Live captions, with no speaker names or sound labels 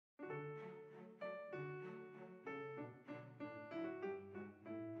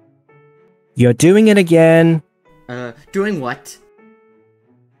You're doing it again. Doing what?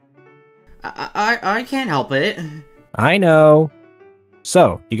 I can't help it. I know.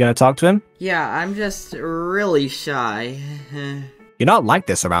 So, you gonna talk to him? Yeah, I'm just really shy. You're not like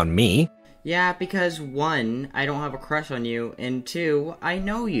this around me. Yeah, because 1, I don't have a crush on you, and 2, I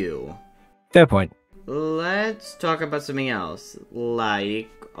know you. Fair point. Let's talk about something else, like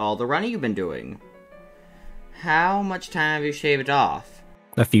all the running you've been doing. How much time have you shaved off?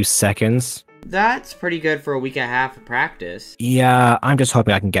 A few seconds. That's pretty good for a week and a half of practice. Yeah, I'm just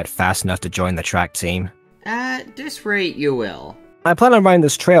hoping I can get fast enough to join the track team. At this rate, you will. I plan on riding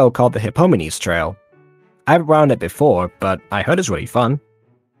this trail called the Hippomenes Trail. I haven't ridden it before, but I heard it's really fun.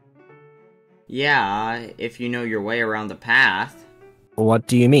 Yeah, if you know your way around the path. What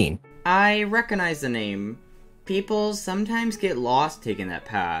do you mean? I recognize the name. People sometimes get lost taking that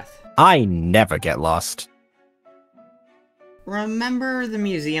path. I never get lost. Remember the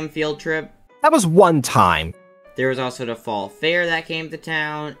museum field trip? That was one time. There was also the fall fair that came to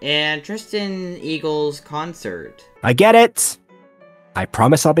town, and Tristan Eagle's concert. I get it. I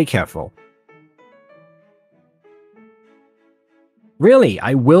promise I'll be careful. Really,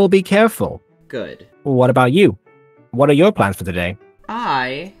 I will be careful. Good. What about you? What are your plans for today?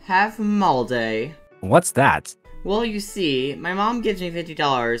 I have mall day. What's that? Well, you see, my mom gives me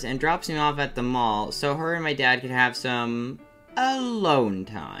 $50 and drops me off at the mall so her and my dad can have some alone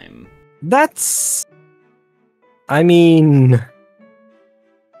time. That's... I mean...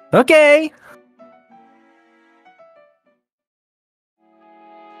 Okay.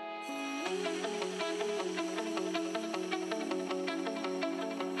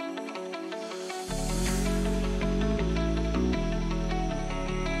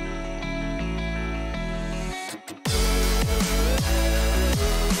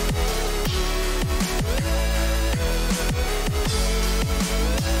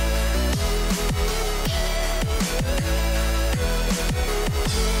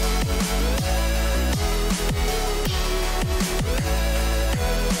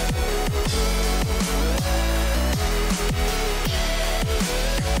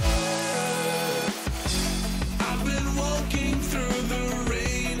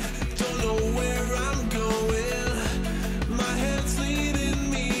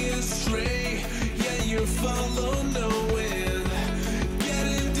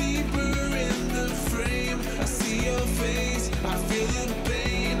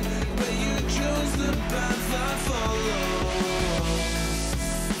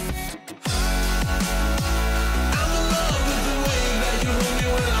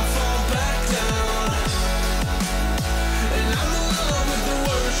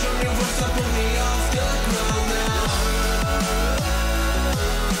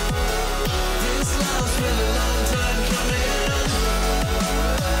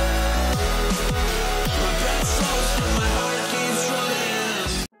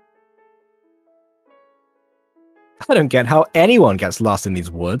 I don't get how anyone gets lost in these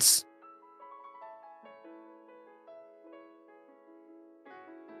woods.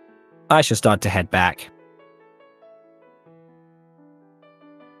 I should start to head back.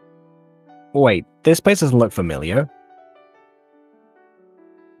 Wait, this place doesn't look familiar.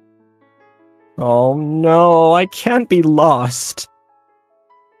 Oh no, I can't be lost.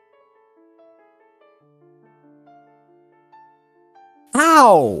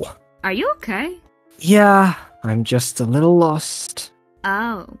 Ow! Are you okay? Yeah, I'm just a little lost.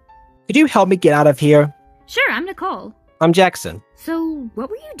 Oh. Could you help me get out of here? Sure, I'm Nicole. I'm Jackson. So, what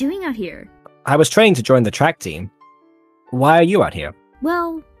were you doing out here? I was training to join the track team. Why are you out here?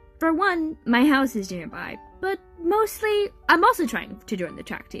 Well, for one, my house is nearby, but mostly, I'm also trying to join the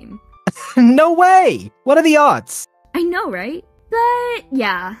track team. No way! What are the odds? I know, right? But,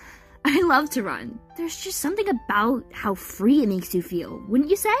 yeah, I love to run. There's just something about how free it makes you feel, wouldn't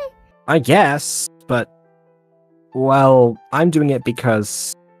you say? I guess, but... Well, I'm doing it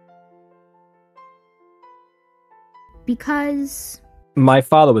because... Because... My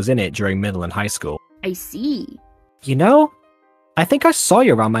father was in it during middle and high school. I see. You know, I think I saw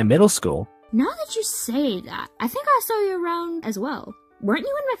you around my middle school. Now that you say that, I think I saw you around as well. Weren't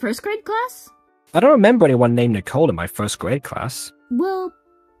you in my first grade class? I don't remember anyone named Nicole in my first grade class. Well,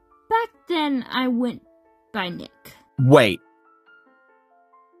 back then I went by Nick. Wait.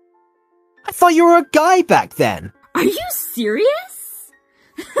 I thought you were a guy back then. Are you serious?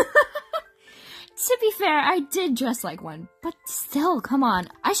 To be fair, I did dress like one, but still, come on.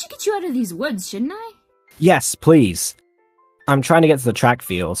 I should get you out of these woods, shouldn't I? Yes, please. I'm trying to get to the track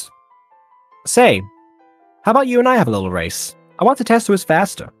fields. Say, how about you and I have a little race? I want to test who is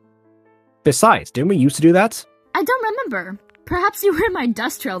faster. Besides, didn't we used to do that? I don't remember. Perhaps you were in my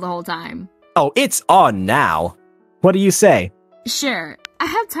dust trail the whole time. Oh, it's on now. What do you say? Sure, I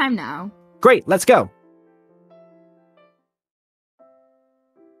have time now. Great, let's go.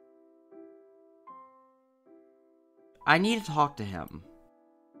 I need to talk to him.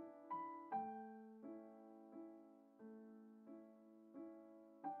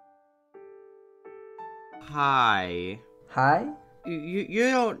 Hi. Hi? You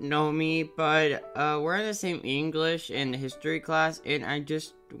don't know me, but we're in the same English and history class, and I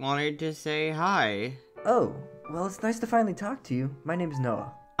just wanted to say hi. Oh, well, it's nice to finally talk to you. My name's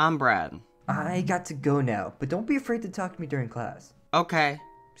Noah. I'm Brad. I got to go now, but don't be afraid to talk to me during class. Okay.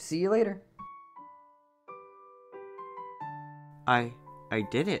 See you later. I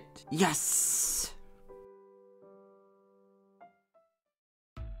did it. Yes!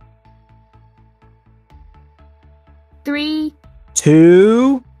 Three,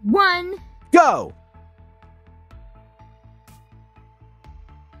 2, 1. go!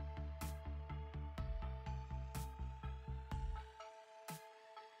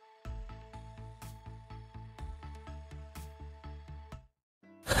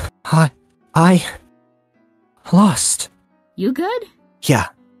 I lost. You good? Yeah,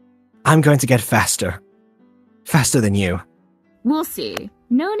 I'm going to get faster. Faster than you. We'll see.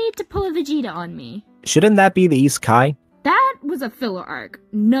 No need to pull a Vegeta on me. Shouldn't that be the East Kai? That was a filler arc.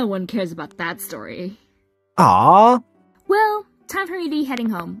 No one cares about that story. Aww. Well, time for me to be heading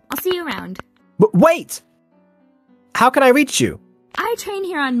home. I'll see you around. But wait! How can I reach you? I train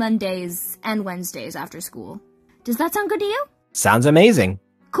here on Mondays and Wednesdays after school. Does that sound good to you? Sounds amazing.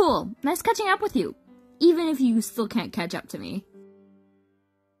 Cool. Nice catching up with you. Even if you still can't catch up to me.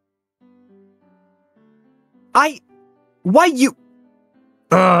 Why you...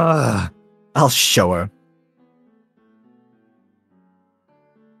 Ugh. I'll show her.